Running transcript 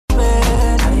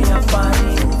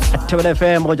Thobela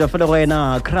FM go jofela go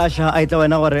ena crusher a itla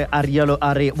wena gore a rialo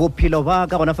a re bophelo ba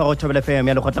ka gona fa go Thobela FM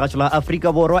ya le go tla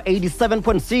Africa borwa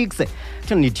 87.6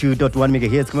 22.1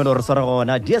 MHz ke mo re sora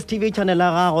gona DSTV channel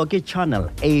la gago ke channel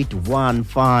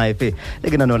 815 le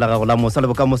ke nano la gago la mosa le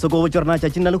boka moso go tsorna tša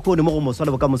tšina le khone mo go moso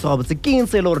le boka moso ga botse ke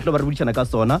ntse le gore tlo ba re bušana ka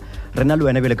sona rena le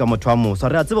wena bele ka motho wa moso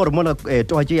re a tseba gore mo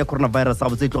tohatše ya coronavirus ga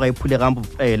botse tloga e phulegang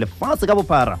lefatshe ka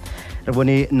bophara re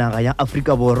bone naga ya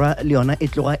Africa borwa le yona e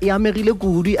tloga e amegile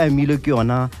kudu a mile ke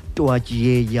yona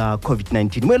tohatše ya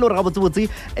COVID-19 mo e le gore ga botsebotse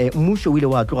mmušo o ile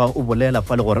wa tloga o bolela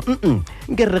fa le gore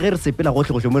nke re ge re sepela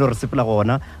gotlhe mo e le gore sepela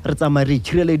gona re tsamaya re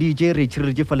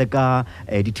itšhireleditše fa le ka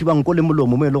dithibanko le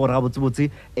molomo mo e le gore ga botsebotse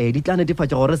di tla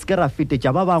netefatša gore re se ke ra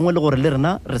fetetša ba bangwe le gore le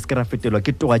rena re se ke ra fetelwa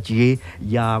ke tohatše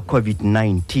ya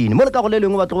COVID-19 mo le ka go le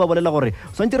lengwe ba tlogo ba bolela gore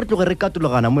swantse re tloge re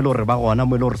katologana mo e le gore ba gona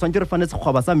mo e le gore swantse re fane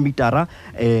sekgwaba sa mmitara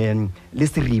le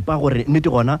seripa gore nnete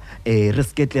gona re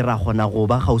se ke tle ra gona go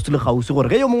ba gausi le gausi gore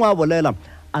ge yo mongwe a bolela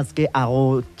a se ke a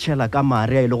go tšhela ka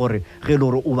mare a ile gore ge le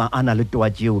gore o ba a na le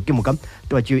toatšeo ke moka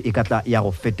toatšeo e ka tla ya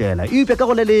go fetela ipe ka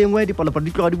go le lengwe dipalopalo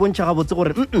di tloga di bontšha gabotse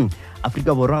gore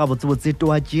Afrika borwa gabotsebotse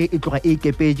toatšee e tloga e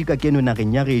ikepetše ka keno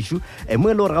nageng ya gešo mo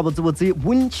e le gore gabotsebotse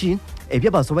bontši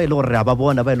bja baso ba ile gore a ba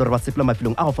bona ba ile gore ba sepela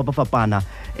mafelong a go fapafapana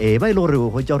ba ile gore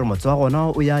go tša gore motho wa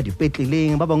gona o ya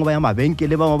dipetleleng ba bangwe ba ya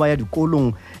mabenkele ba bangwe ba ya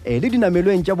dikolong le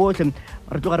dinamelweng tša bohle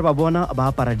re tloga re ba bona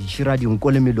ba apara ditšhira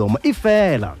dinko le melomo e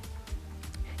fela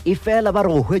ba re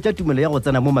go hwetša tumelo ya go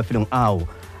tsena mo mafelong ao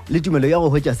le tumelo ya go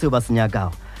hwetša seo ba se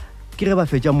nyakago ke ge ba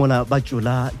fetša mola ba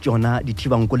tšola tšona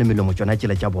dithibanko le melomo tšona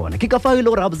tšela tša bona ke ka fa ile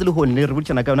gore gabotse le gone re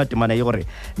boditšana ka yona temana ye gore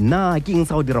na ke eng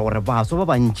sa go dira gore baswa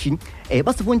ba bantši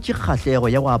ba se bontše kgahlego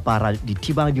ya go apara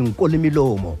dithiba dinko le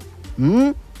melomo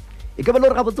e ka ba le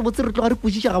gore gabotsebotse re tloga re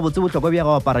kwešiša gabotse bohlokwa bja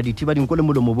go apara dithiba dinko le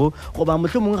melomo bo goba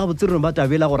mohlho mongwe gabotse re ba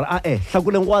tabela gore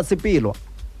hlakoleng go a sepelwa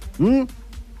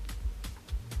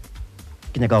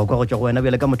ke nyaka go kwa go tšwa go wena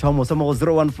bjale ka motho wa mosa mo go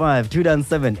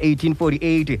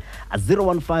 015-297-1848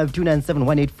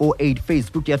 015-297-1848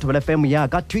 Facebook ya Thobela FM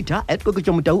ya ka Twitter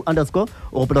 @koketšomotau_ o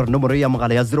gopola gore nomoro ya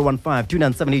mogala ya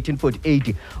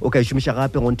 015-297-1848 o ka e šomiša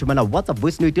gape go nthomela WhatsApp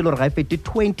voice note le gore ga e fete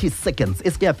 20 seconds e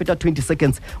se ke ya feta 20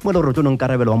 seconds mo le gore o tlo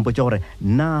nkarabela wa mpotša gore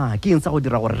na ke eng sa go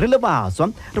dira gore re le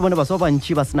baswa re bone baswa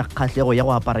bantši ba sena kgahlego ya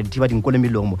go apara dithiba dinko le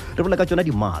melomo re bola ka tšona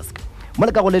di-mask mo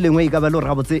le ka go le lengwe e ka ba le gore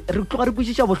gabotse re tloga re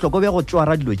kwešiša bohlokwa bja go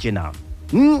tšwara dilo tšena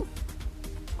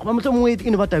goba motlho mongwe e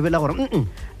ne ba tabela gore ka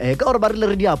gore ba rile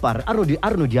re di apare a re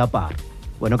no di apare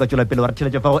wena o ka tšwela pele wa re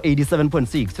theletša fa go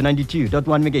 87.6 to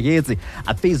 92.1 MHz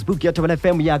a Facebook ya Thobela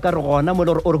FM ya ka re gona mo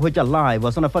le gore o re hwetša live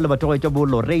wa sona fa le batho go etša bo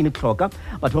Lorraine Tlhoka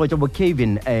batho go etša bo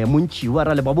Kevin Montšiwa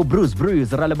ra leboga bo Bruce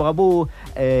ra leboga bo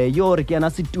yo re ke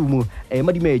yana Setumo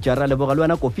Madimetša ra leboga le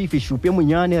wena Kofifi Shupe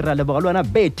Monyane ra leboga le wena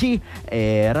Betty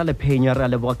ra le Phenya ra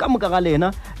leboga ka moka ga lena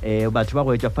batho ba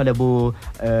go etša fa le bo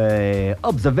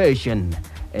Observation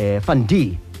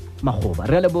Fandi Magoba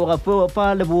re leboga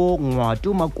fa le bo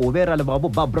Ngwato Makobe ra leboga bo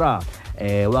Barbara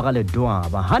wa ga le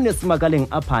Dwaba Hannes Makaleng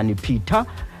Aphane Peter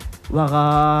wa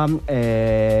ga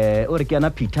o re ke yana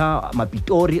Peter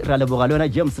Mapitori ra leboga le wena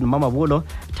James Mamabolo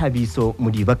Thabiso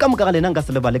Modiba ka moka ga lena nka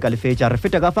se lebale ka lefetša re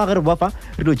feta ka fa ge re bofa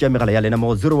re tlo tšea megala ya lena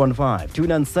mo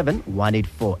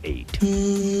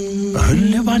 015-297-1848 re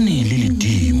lebane le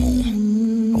ledimo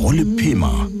go le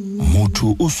phema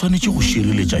motho o swanetše go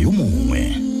šireletša yo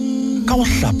mongwe ka go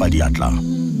hlapa diatla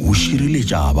o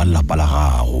šireletša ba lapa la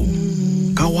gago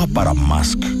ka go apara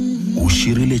mask o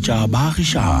šireletša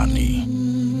baagišane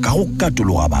ka go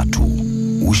katologa batho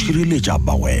o šireletša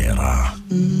bagwera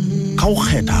ka go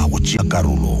kgetha go tšea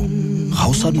karolo ga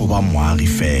o sa no ba moagi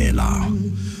fela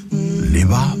le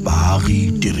ba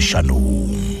baagi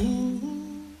tirišanong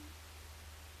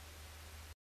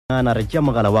ana re tšea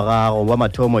mogala wa gago wa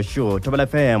mathomo show Thobela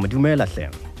FM dumela hle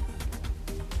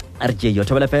a re tšeo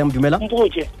Thobela FM dumela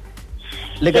mpotše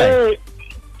le kae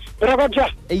rabatša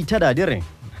ithada di re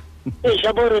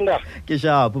šapo renda ke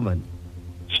shapo man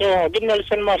so ke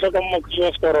Nelson Mahlo ka mokhutšo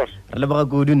wa Sekoro re leboga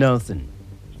kudu Nelson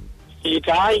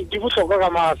ai di bohlokwa ka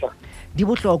maatla di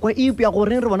bohlokwa e pya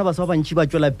gore re bona baswa bantši ba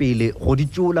tšwela pele go di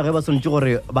tšola ge ba swantše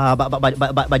gore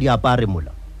ba di apare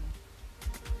mola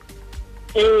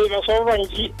baswa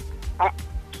bantši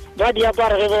ba di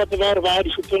apara ge ba tseba gore ba ya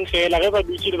dishopong fela ge ba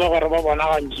dutse le ba gore ba bona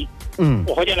gantši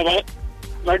o kgonyana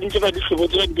ba dintse ba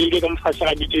dihlobotse ba di beile ka mofase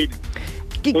ga ditedi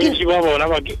bontši ba bona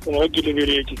ba ke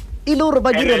lebeletše e le gore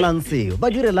ba direlang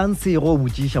sego o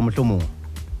botšiša mohlho mongwe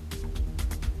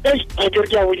a ke re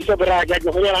ke a bodisa beraka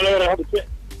ke kgonyana le gore gabotse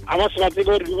a ba se ba tsebe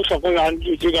gore di bohlokwa bjang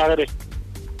dilo tse ka gore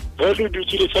ge le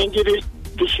dutse le tshwanetse le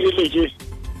šireletše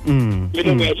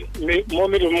le mo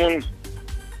melemong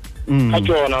ka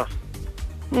tšona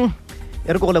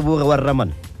e re go leboga wa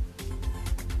Raman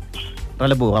ra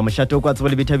leboga mošate o kwa tsebo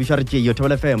le bethabiswa re tšeo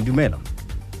Thobela FM dumela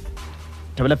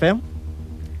Thobela FM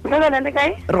re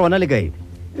gona le kae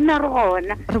nna re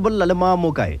gona re bolla le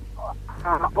mamo kae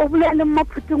o bolela le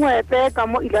maphuting wepe ka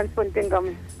mo Ilansfontein ka mo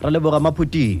ra leboga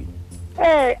maphuting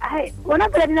ai bona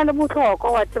pela dina le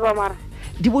bohloko wa tseba mara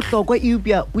di bohlokwa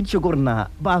eupia botše go rena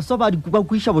baswa ba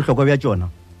kuiša bohlokwa bja tšona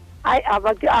ai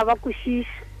aba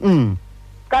kushisha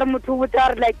ka re motho o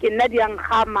botsa re like nna di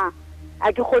angkhama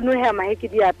a ke kgone ho hema he ke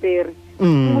di apere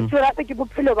motho rape ke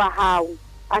bophelo ba hao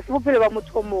a se bophelo ba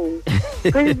motho mongwe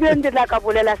president la ka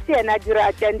bolela se yena dira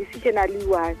a decisionally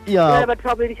one ya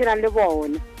batho ba decisional le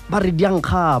bona ba re di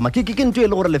angkhama ke ntwe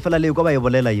le gore le fela le kwa ba e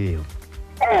bolela yeo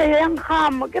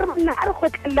angkhama ke re nna a re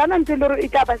khotlelana ntwe le re e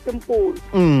tla ba simple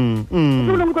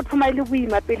so le mo thoma ile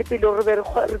boima pele re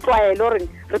tloele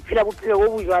re phela bophelo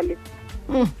bo bojwale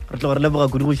re tlo re leboga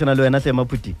kudu go tshwana le wena hle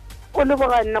maphuti o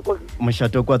leboga nna go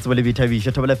mošate kwa tsebo le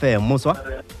bethabisha Thobela FM moswa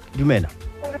dumela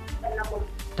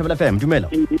Thobela FM dumela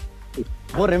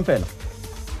go reng fela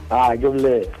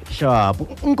jomle sharp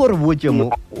nko re botse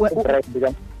mo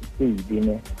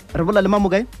re bola le mamo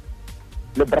kae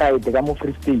le bride ka mo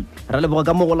Free State ra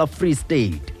leboga ka mo go la Free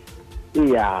State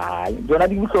iya jona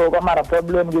di bohlokwa mara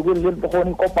problem ke go le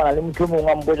bogone kopana le motho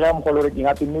mongwe a mboja mogolo re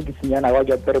dinga penne ke senyana wa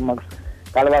ja permax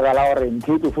ka lebaka la gore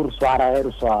ntho for swara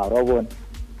re swara wa bona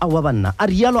awa banna a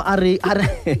rialo a re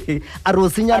o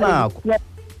senya nako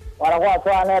wala go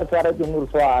tswana re swara ke mo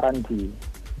swara nti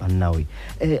banna we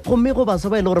gomme go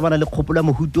baswa ba ile gore bana le kgopola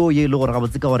mohuto ye le gore ga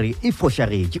botse ka gore e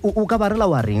fošagetse o ka barela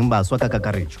wa reng baswa ka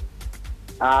kakaretso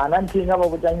nna ntho nga ba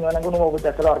botsa nyona ke no ba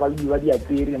botsa fela gore ba ile ba di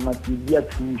apere matsi a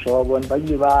thusha wa bona ba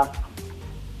ile ba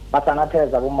sana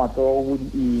theza bo matso go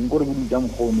di gore bo di jang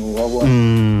khono wa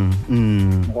bona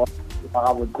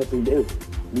ga bo tsepele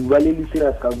le ba le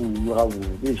serious ka bo ga bo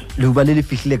le ba le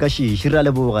fihlile ka shishi ra le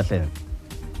bo ga hle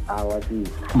wa di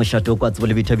mošate kwa tsebo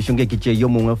le bethabisho ke tšee yo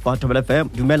mongwe fa Thobela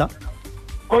FM dumela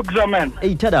go examen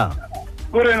tada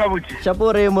gore nga botse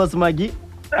shapore mosmagi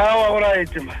awa ora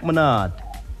etima monate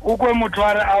o kwe motho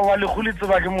a re a wa le khulitse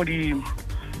ba ke modimo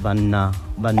banna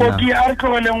ko ke a re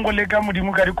tlogeleng go leka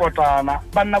modimo ka dikotana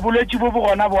banna bolwetse bo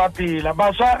bogona bo apela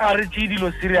baswa a re tse dilo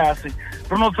serious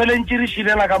re no felentse re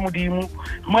shirela ka modimo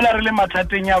mola re le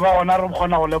mathateng ya ba ona re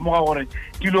kgona go lemoga gore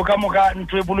dilo ka moka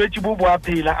ntwe bolwetse bo bo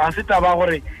apela a se taba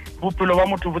gore bophelo ba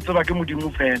motho bo tseba ke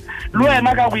modimo fela le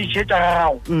wena ka go itshetša ga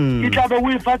gago ke tlabe o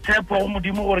e fa tshepo go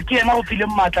modimo gore ke yena go file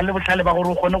maatla le botlhale ba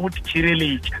gore o kgone go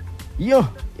tshireletša yo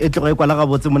e tlogo e kwala ga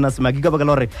botse mona semaki ka baka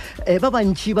la gore ba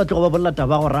bantši ba tlogo ba bolela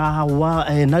taba gore awa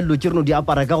nna dilo tše reno di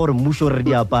apara ka gore mmušo re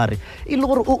di apare e le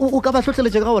gore o ka ba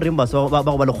tlhotlheletše ka goreng baswa ba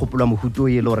go ba le kgopolwa mohuto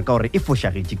e le gore ka gore e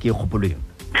fošagetše ke kgopolo eno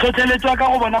tlhotlheletswa ka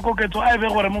go bona koketso a ebe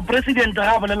gore mopresidente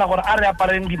ga a bolela gore a re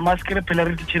apareng dimaske re phela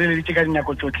re ditšhireleditše ka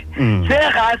dinyako tsotlhe se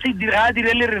ga a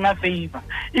dire le rena favor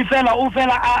e fela o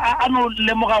fela a no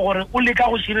lemoga gore o leka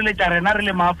go šireletša rena re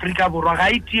le maaforika borwa ga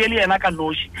itie le yena ka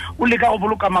noši o leka go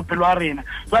boloka maphelo a rena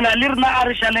jala le rena a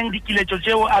re šaleng dikiletšo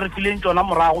tšeo a re fileng tšona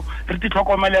morago re ti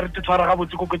tlhokomele re ti tshwara ga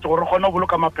botse koketso gore re kgone go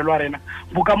boloka maphelo a rena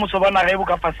bokamoso ba naga e bo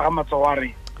ka fase ga matsogo a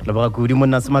rena leboga kudu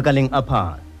monna semakaleng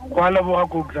apha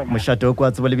mošate o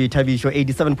kwa tsebo le bethabišo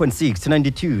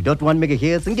 87.6 to 92.1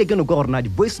 megahertz nke ke no kwa gorena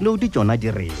di-voice note tšona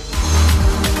di re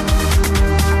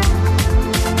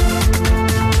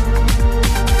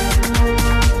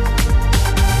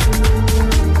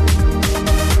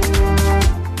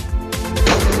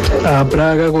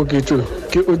braga koketso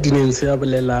ke ordinance ya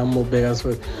bolelang mo Vegas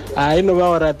a e no ba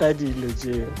o rata dilo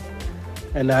tšeo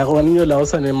and a go nyo la o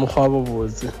sa ne mokgwa bo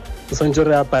botse o santse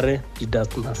re apare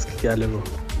di-dust mask ke a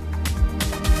leboga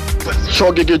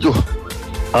shoke ke tjo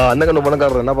nna ke no bona ka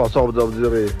rena ba so go botsa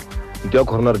re ntwe ya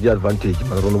corner di advantage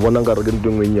mara re no bona ka re ke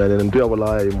ntwe ngwenyane ntwe ya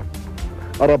bolaya imo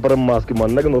a re apare mask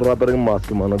man nna ke no re apare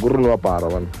mask man go re no apara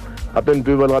man ape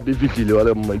ntwe ba la fihlile wa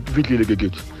le mma fihlile ke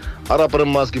ketso a re apare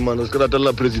mask man se ka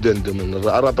ratela president man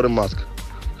a re apare mask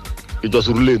ke tšwa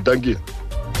suruleng thank you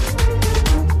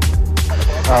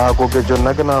go ke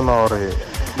jona ke nana gore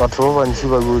batho ba bantši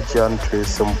ba botša ntho e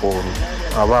simple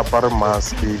a ba apare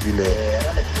mask ebile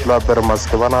lo apere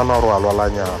mask ba nana gore a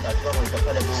lwalanyana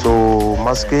so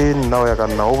mask nna o ya ka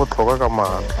nna o botlhokwa ka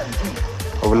maatla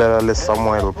o bolela le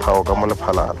Samuel Phao ka mo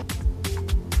lephalana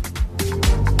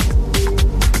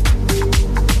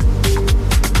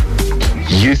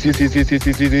yes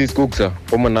koksa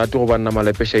o monate go banna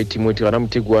malepesha Timothy gana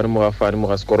mothekuane mo gafane mo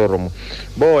ga skororo mo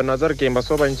bona tsa re keng ba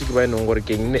so bantši ke ba enong gore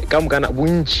keng ka mokana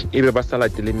bontši e be ba sa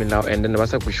latele melao and then ba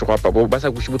sa kuše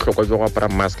botlhokwa jwa go apara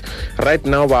mask right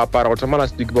now ba apara go thoma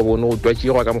last week ba bone go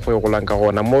twatše go ka mokgwa e golang ka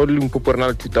gona mo Limpopo re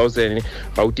na le 2000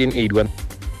 Gauteng 81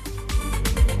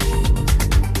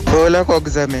 Hola kwa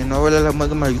examen o bolela mo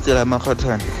ke mabitsela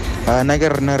makgothana ana ke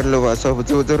rena re le baswa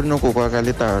botse re no go kwa ka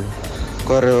letalo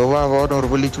gore wa bona gore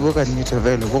boletse bo ka nnete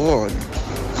vele bo gone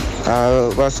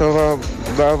baswa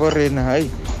ba borena hai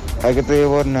a ke tse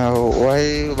bona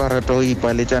why ba rata go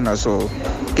ipaletsana so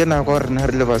ke nako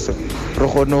rena re le baswa re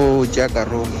kgone go tšea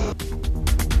karolo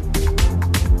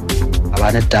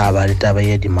bana taba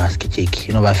ya di-mask check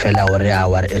ba fela gore a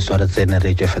wa re eso re tsene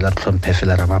re tšwe fela re tlhomphe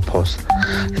fela ra maphosa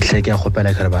re tlhe ke a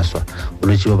kgopela ke re baswa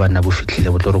bolwetse bo banna bo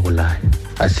fitlhile bo tlo re bolaya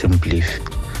a simplife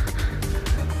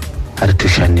a re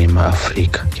thušaneng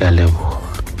ma-afrika ke a leboga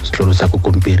setlolo sa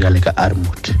kokompiri a le ka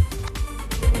armut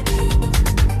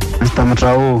Mr.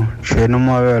 Motrao tšhwene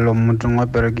moabelo motong wa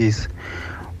perekise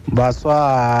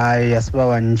baswa ya se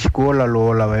ba bantši ko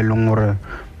lalola ba e leng gore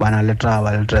bana le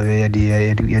taba ya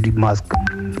di-mask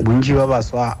bontši ba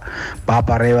baswa ba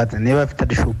apare ba tsene ba feta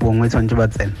dishopong e tshwanetse ba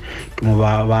tsene ke mo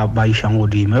ba išang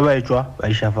godimo e ba e tšwa ba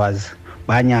iša fase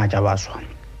ba nyatša baswa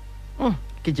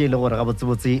ke tšele gore ga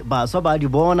botsebotse baswa ba di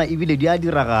bona ebile di a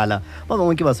diragala ba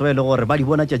bangwe ke baswa ba e le gore ba di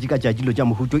bona tšatši ka tšatši dilo tša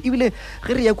mohuto ebile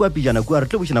ge re ya kua pijana kua re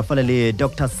tlo bošana fale le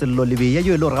Dr. Sello Lebeya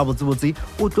yo e le gore ga botsebotse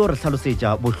o tlo re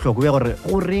hlalosetša bohloko ya gore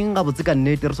go reng ga botse ka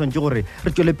nnete re swantše gore re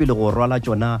tšwele pele go rwala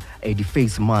tšona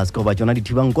di-face mask goba tšona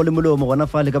dithibanko le molomo gona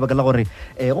fale ka baka la gore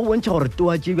go bontšha gore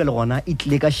toatše bjale gona e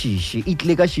tlile ka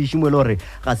šiši mo e le gore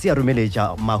ga se ya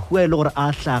romeletša mahua e le gore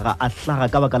a hlaga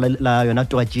ka baka la yona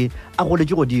toatše a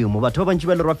goletše godimo batho ba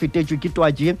bantši ba le rwa fetetšwe ke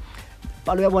toatše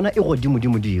palo ya bona e godimo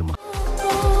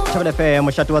Tšhabela FM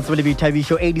mošate wa tsebele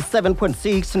boithabišo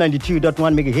 87.6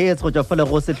 92.1 megahertz go tšwa fele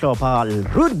go sehlopha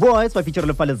Rude Boys ba feature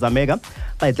le fale Zamega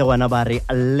ba etle gona ba re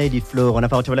Lady Flow gona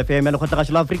fa go Tšhabela FM ya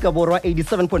lekgotlagatšo la Afrika Borwa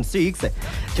 87.6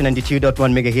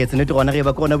 92.1 megahertz nete gona ge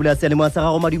ba kona bula sealemoa sa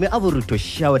gago madume a boruto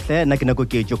šaohle nna ke nako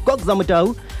ketšo kokza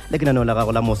motau le ke naneo la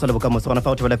gago la moso le bokamoso gona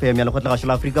fa go Tšhabela FM ya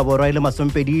lekgotlagatšo la Afrika Borwa e le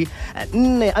masompedi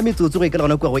nne a metsotso go e ke le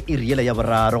gona kua go iriela ya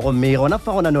boraro gomme gona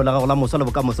fa go naneo la gago la moso le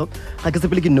bokamoso ga ke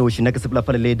sepele ke noši nna ke sepela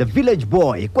fale le The Village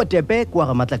Boy kwa tepe kwa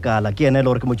ga matlakala ke ena e le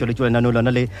gore ke motsweletši wa lenaneo lona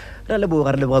le re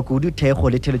leboga kudu thekgo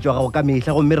le theletšo ya gago ka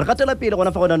mehla gomme re gatela pele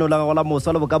gona fa go naneo la gago la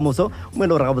moso le bokamoso mo e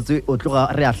le gore ga botse o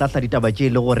tloga re a hlahla ditaba tše e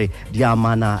le gore di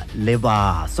amana le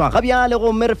baswa ga bjale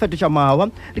gomme re fetoša mawa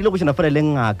re ile go šana fela le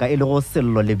ngaka e le go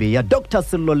Sello Lebeya Dr.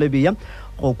 Sello Lebeya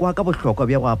go kwa ka bohlokwa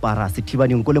bja go apara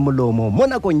sethibanko le molomo mo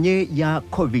nakong ye ya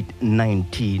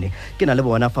COVID-19 ke na le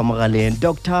bona fa mogaleng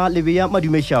Dr. Lebeya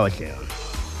madumešaohle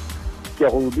ke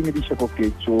go dumediša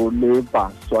koketšo le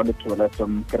baswa le thola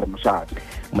tsam ke re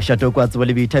mošate o kwa tsebo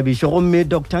le boithabišo gomme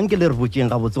doctor nke le re botseng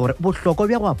ga botse gore bohlokwa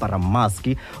bja go apara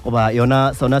mask goba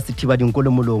yona sona sethibadinko le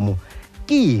molomo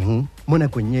ke eng mo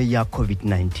nakong ye ya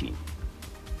COVID-19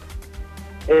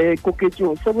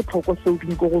 koketšo se bohlokwa seo ke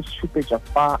nko go šupetša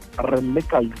fa re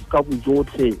leka ka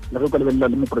bojotlhe le ge ka lebelela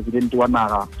le mopresidente wa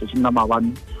naga Tšhina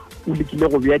Mabane o lekile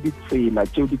go bea ditsela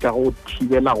tšeo di ka go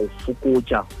thibela go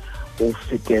fokotša go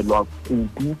fetelwa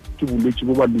kudu ke bolwetse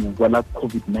bo ba leuba la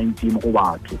COVID-19 go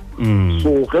batho so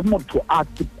ge motho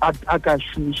a ka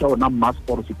šomiša ona mask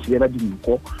gore se thibela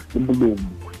dinko le molomo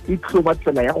e tlo ba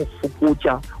tsela ya go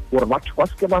fokotša gore batho ba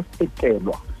se ba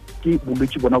fetelwa ke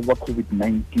bolwetse bona ba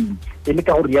COVID-19 e le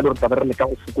ka gore ya le re taba re le ka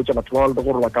go fokotša batho ba le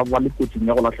gore ba ka ba le kotsing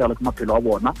ya go latlhela ke maphelo a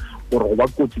bona gore go ba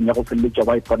kotsing ya go feleletša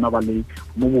ba ipana ba le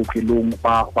mo bookelong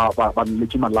ba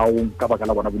lletše malaong ka baka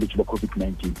la bona bolwetse ba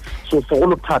COVID-19 so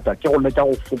segolo thata ke go leka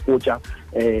go fokotša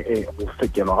go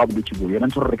fetelwa ga bolwetse bo yena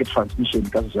ntho re ke transmission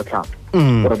ka sejatlhapi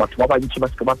gore batho ba bantši ba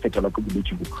se ba fetelwa ke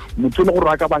bolwetse bo motho le gore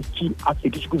a ka ba a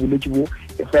fetiše ke bolwetse bo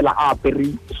e fela a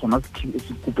apere sona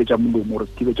sekupe tša molomo gore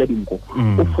sethibe tša dinko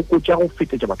o fokotša go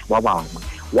fetetša batho ba bangwe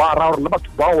wa ra gore le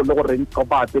batho bao le gore ka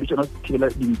ba apere sona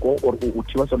sethibela dinko or o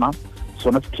thiba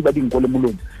sona sethiba dinko le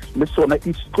molomo le sona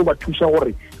e tlo ba thuša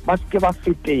gore ba se ke ba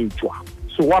fetetšwa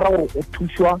so wa ra gore o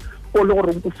thušwa o le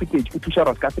gore o fetetše o thuša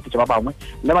gore a se ka fetetša ba bangwe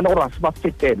le ba le gore a se ba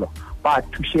fetelwa ba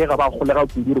thušega ba golega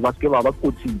kudu gore ba se ke ba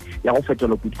kotsing ya go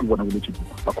fetelwa kudu ke bona bolwetse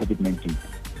ba COVID-19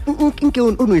 nke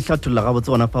o no e hlatholla ga botse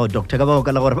gona fao doctor ka bao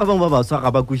ka la gore ba bangwe ba baswa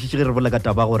ga ba kwešiše ge re bolela ka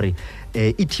taba gore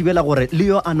e thibela gore le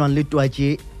yo a nwang le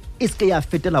twatše e se ke ya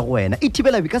fetela go wena e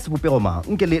thibela ka sebopego mang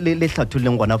nke le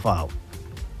hlatholleng gona fao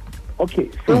okay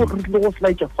seo re tlile go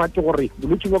flaitša fa ke gore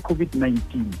bolwetse ba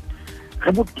COVID-19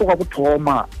 ge bo tloga bo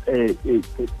thoma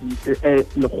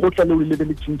lekgotla leo le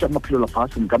le tšintša maphelo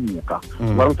lefatsheng ka moka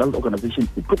World Health Organization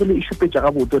e tlogile e šupetša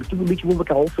ga botse gore ke bolwetse bo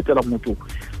tla go fetela motho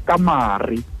ka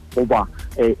mare goba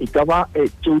e ka ba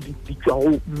tšeo di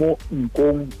tšwago mo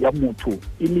nkong ya motho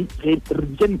e le re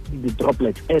ditša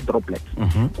di-droplets air droplets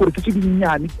gore ke tše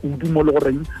dinnyane kudu mo le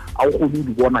goreng a o kgone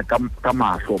di bona ka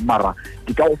mahlo mara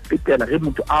di ka go fetela ge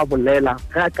motho a bolela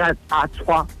ge a ka a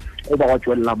tshwa o ba wa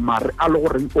tswella mare a le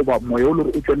gore o ba moya o le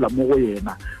o tswella mo go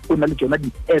yena o na le tsona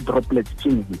di-air droplets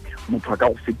tseo motho a ka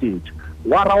go fetetša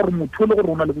wa ra gore motho le gore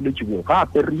o na le bolwetse bo ga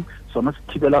apere sona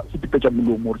setipetša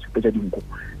molomo gore sepetša dinko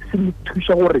se le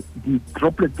thuša gore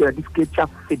di-droplets tsela di seke tša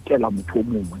fetela motho o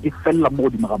mongwe di felela mo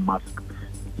godimo ga mask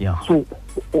so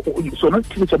sona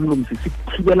setipetša molomo se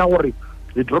thibela gore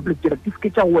di-droplets tsela di seke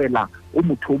tša wela o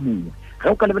motho o mongwe ga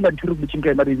o ka lebelela ntho re boletseng ka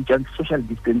yona re bitsang social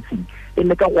distancing e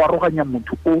le ka go aroganya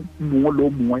motho o mongwe le o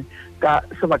mongwe ka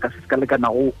sebaka se se ka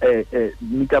lekanago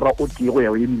metera o tee go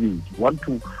ya go ye mebedi 1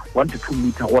 to 2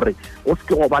 meter gore o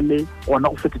seke go ba le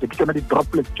gona go feteta ke tsona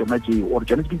di-droplets tsona tseo ore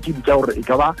tsone ke tšedi tša gore e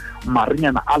ka ba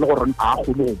marenyana a le goreng a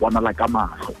kgone go bonala ka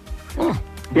matlho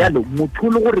bjalo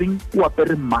motho le goreng o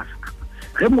apere mask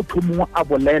ge motho mongwe a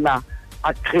bolela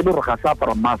a ge le gore ga sa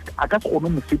apara mask a ka se kgone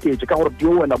mo fetetše ka gore di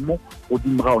o wela mo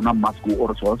godimo ga ona mask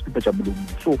ore sona setipetša molomo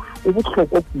so o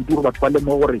botlhokwa kudu gore batho ba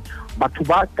lemoge gore batho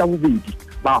ba ka bobedi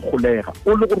ba golega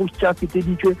o le gore o tša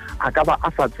feteditšwe a ka ba a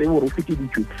sa tsebe gore o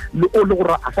feteditšwe le o le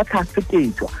gore a sa tla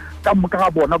fetetšwa ka moka ga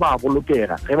bona ba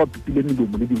bolokega ge ba pipile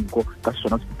melomo le dinko ka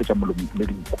sona setipetša molomo le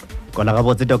dinko kona ga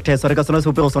botse doctor sore ka sona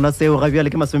seopego sona seo ga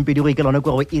bjale ke masomepedi go ikelana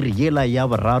kwa go iri yela ya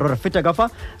boraro re feta ka fa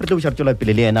re tlo buša re tšwela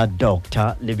pele le yena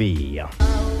Dr. Lebeya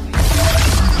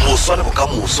moso le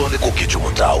bokamoso le koketšo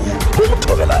motau go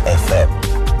Thobela FM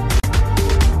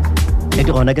e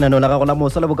di gona ke nano la gago la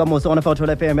moso le bokamoso gona fa go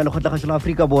Thobela FM ya lekgotla la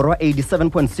Afrika Borwa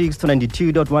 87.6 to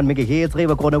 92.1 megahertz ge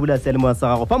ba kgona bula selemo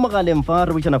sa gago fa mogaleng fa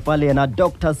re bušana fa le yena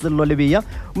Dr. Sello Lebeya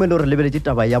mo le re lebeletse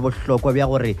taba ya bohlokwa bja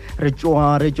gore re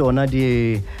tsona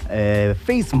di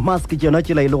face mask tsona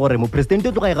tsela ile gore mo president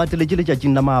o tloga e gateletse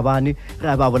letšatšing la maabane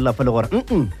ge ba bolela fa le gore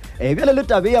bjale le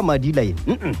tabe ya madila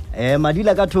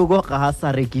madila ka thoko ga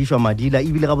sa rekišwa madila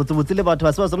ebile ga botsebotse le batho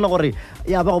ba se ba sona gore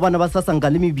ya ba go bana ba sa sanka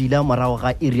le mebila morago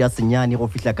ga iri ya senyane go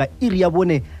fihla ka iri ya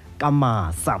bone ka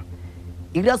masa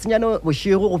iri ya senyane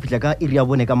bošego go fihla ka iri ya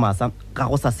bone ka masa ga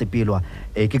go sa sepelwa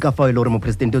ke ka fao e le gore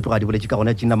mopresidente o tloga di boletše ka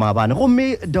gona tšina maabane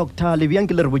gomme Dr. Lebeya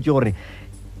ke le re botse gore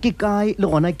ke kae le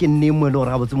gona ke nemo e le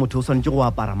gore ga botse motho o swanetse go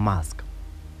apara mask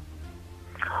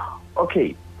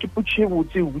okay ke potše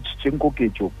botse o botsitseng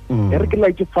koketšo e re ke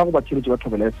la ke fa go batheletše ba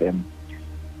Thobela FM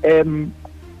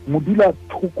modula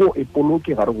thoko e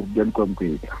poloke gare go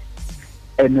diankoankwetla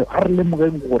and ga re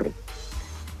lemogeng gore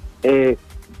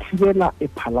thibela e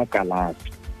phala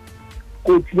kalafi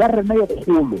kotsi ya rena e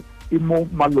kgolo e mo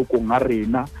malokong a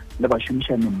rena le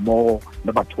bašomišane mmogo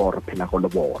le batho ba gore phelago le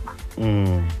bona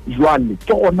jwale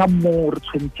ke gona mo re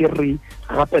tshwanetse re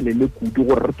gapelele kudu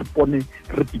gore re tepone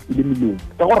re pipile melomo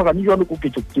ka gore gane jwale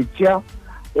koketšo ke tšea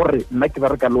gore nna ke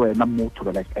bereka le wena mo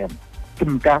Thobela FM ke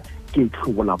mka ke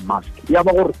tlhobola mask ya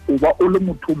ba gore o ba o le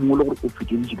motho mongwe le gore o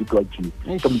feteleditše ke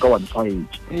tloatšee ke mka wa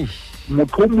ntshwaetše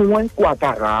motho mongwe kwa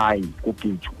ka gae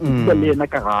koketšo o dula le yena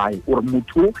ka gae gore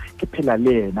motho ke phela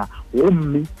le yena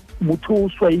gomme motho o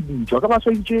swaeditšwa ka ba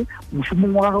swaeditše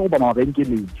mošomong wa gago ba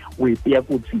mabenkeleng o epeya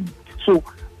kotsing so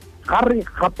ga re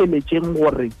gapeletšeng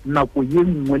gore nako ye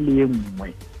nngwe le ye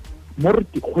nngwe mo re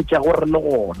hwetša gore le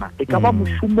gona e ka ba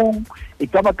mošomong e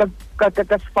ka ba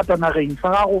ka sefatanageng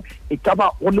sa gago e ka ba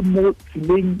go le mo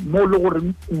tseleng mo le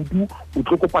goreng kudu o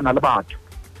tlo kopana le batho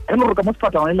e le gore ka mo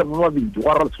sefatanageng le ba babedi go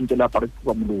ra le tshwantse le apare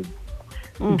sethiba molomo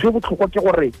ntho e botlhokwa ke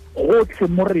gore gotlhe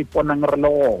mo re iponang re le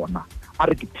gona a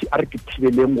re ke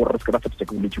thibeleng gore re se ke ra fetša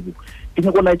ke bolwetse bo ke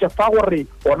nyako laetša fa gore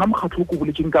ona mokgatlho o ko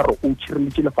boletseng ka re o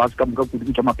tšhireletše lefatshe ka moka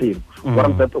kudu tša maphelo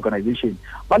world health organization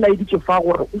ba laeditše fa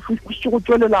gore o šitše go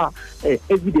tšwelela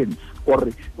evidence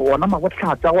gore ona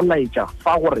mabotlhatsa go laetša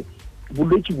fa gore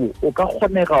bolwetse bo o ka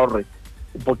kgonega gore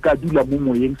bo ka dula mo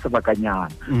moyeng sebakanyana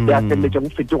ya feleletša bo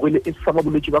fetogile e sa ba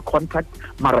bolwetse ba contact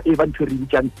mara e ba ntho re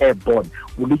bitsang airborne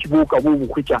bolwetse bo ka bo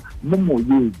hwetša mo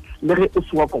moyeng le ge o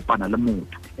se wa kopana le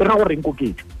motho e ra gore eng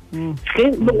koketšo ge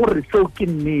le gore seo ke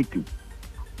nnete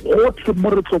gotlhe mo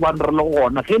re tlo bang re le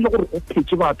gona ge le gore o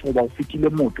phetse batho goba o fetile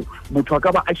motho a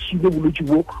ka ba a šile bolwetse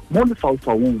bo mo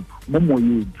lefaufaung mo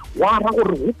moyeng wa ra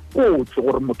gore go kotse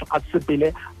gore motho a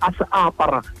sepele a se a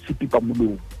apara setipa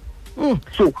molomo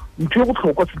so ntho e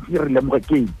botlhokwa se re lemoge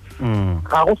keng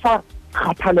ga go sa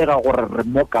kgathalega gore re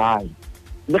mo kae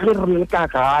le ge re le ka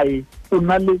gae o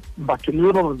na le batho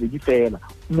le ba babedi fela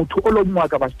motho o le mongwe a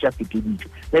ka ba se tša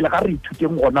feteditšwe pele ga re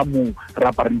ithuteng gona moo re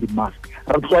apareng di-mask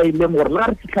re tlwaeleng gore le ga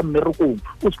re fitlha mmerekong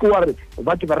o seke wa re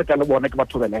ba ke bereka le bona ke ba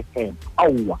Thobela FM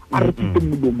aowa a re pite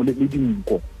molomo le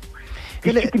dinko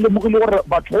ke lemogile gore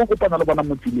batho go kopana le bona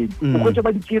mo tseleng o kgwetša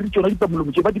ba dikeri tsona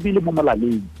dipamolomo tše ba di beile mo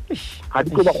molaleng ga di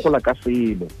tlo ba kgola ka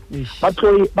selo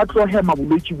ba tlo hema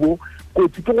bolwetse bo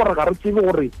kotsi ke gore ga re tsebe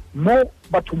gore mo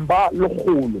bathong ba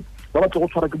legolo ba tlo go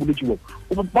tshwara ke bolwetse bo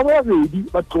ba babedi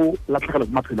ba tlo latlhegelwa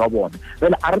ke maphelo a bone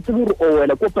fela a re tsebe gore o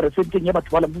wela ko peresenteng ya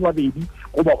batho ba le babedi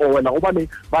goba o wela go ba le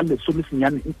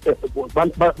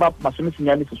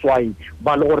masomesenyane seswai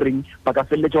ba le goreng ba ka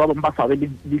feleletša ba bangwe ba sabe le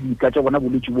dika tša bona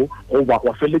bolwetse bo goba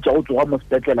wa feleletša go tsoga mo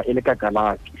sepetlela e le ka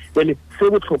kalafi pele se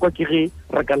botlhokwa ke ge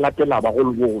re ka latela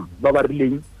bagologolo ba ba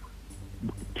rileng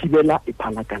thibela e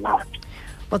phala kalafi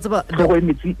tlhogo e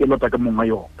metsi e lotwa ke mong wa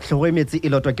yona tlhogo e metsi e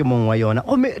lotwa ke mong wa yona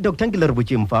gomme doctor nke le re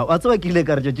botseng fa wa tseba ke ile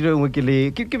ka re tšatši lengwe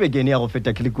ke bekene ya go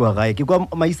feta ke le kua gae ke kwa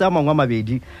maisa a mangwe a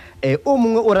mabedi o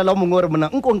mongwe o rela o mongwe o re mona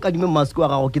nko nkadime mask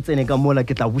wa gago ke tsene ka mola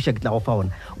ke tla buša ke tla go fa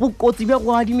ona bokotsi bja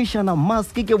go adimišana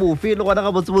mask ke bofe le gona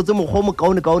ga botsebotse mokgwa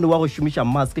o mokaone wa go šomiša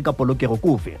mask ka polokego ke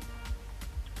ofe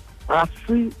ga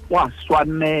se wa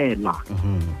swanela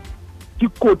ke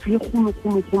kotsi e kgolo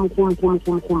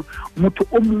motho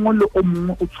o mongwe le o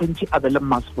mongwe o tshwanetse a be le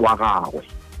mask wa gagwe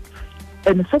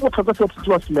and se botlhokwa se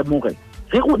tshwanetse wa se lemoge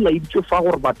ge go laeditswe fa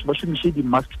gore batho ba šomiše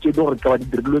di-mask tše di gore ka ba di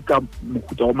dirilwe ka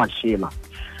mohuta wa mašela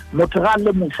motho ga a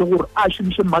lemose gore a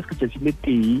šomiše mask tšatši le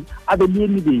tee a be le e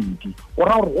mebedi go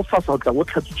raya gore go sasa o tla bo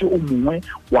tlhatsitše o mongwe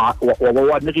wa ba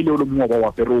wa negile o le mongwe wa ba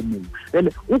wapere o mongwe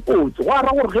ele o kotsi go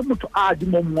raya gore ge motho a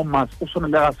adima o mongwe mask o tshwana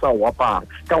le ga sa o apara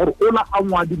ka gore ola a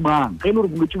ngwe adimang ge e le gore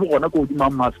bolwetse bo gona ko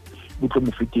odimang mask bo tlo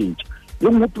mo fetetša ye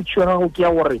nngwe putšo ya gago ke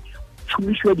ya gore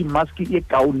tšhomišo ya di-mask e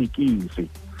kaone ke efe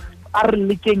a re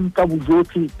lekeng ka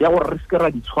bojotlhe ya gore re seke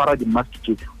ra di tshwara di-mask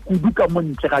tše kudu ka mo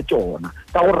ntle ga tšona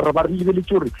ka gore re ba re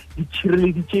lebeletse gore di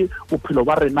tšhireleditše bophelo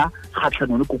ba rena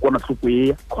kgatlhanong le kokwanahloko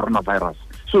e coronavirus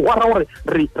so go ra gore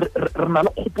re na le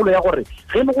kgopolo ya gore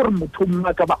ge e le gore motho mongwe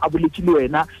a ka ba a boletse le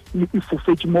wena e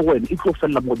fofetse mo go wena e tlo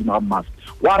felela mo godimo ga mask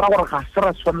wa ra gore ga se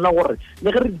ra tshwanela gore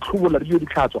le ge re ditlhobola re dio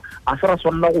ditlhatswa a se ra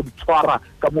tshwanela go di tshwara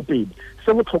ka mopedi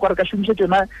se botlhokwa re ka šomiša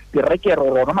tsona direkere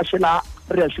rona mašela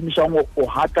re a šomišang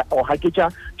o haketša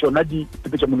tsona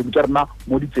dipepetša molomo tša rena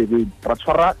mo ditsebeng ra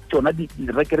tshwara tsona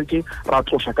direkere tše ra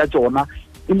tloša ka tsona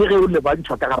e le ge o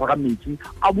lebantšhwa ka gare ga metsi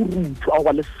a borutho a go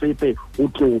ba le sepe o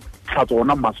tlo tlhatswa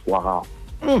ona mask wa gago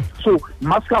so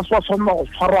mask a se wa tshwanela go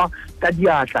tshwarwa ka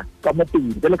diatla ka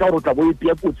mopedi bele ka gore o tla bo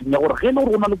epea kotsing ya gore ge e le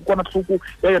gore o na le kokwanahloko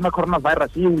ya yona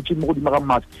coronavirus e utšeng mo godimo ga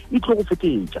mask e tlo go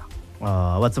fetetša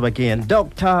wa tseba ke yen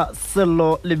Dr.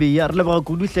 Sello Lebeya re leboga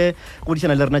kuduhle go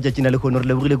dišana le rena tšatšina le kgone re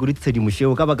lebogile go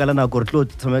ditshedimošeo ka baka la nako re tlo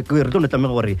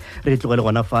tlamega gore re tlogele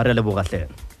gona fa re a lebogatlhe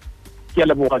ke a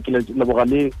leboga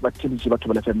le batheletši batho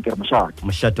ba lefm ke re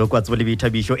mošato ko a tseba le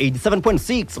boithabišo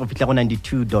 87.6 go fitlha go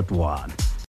 92.1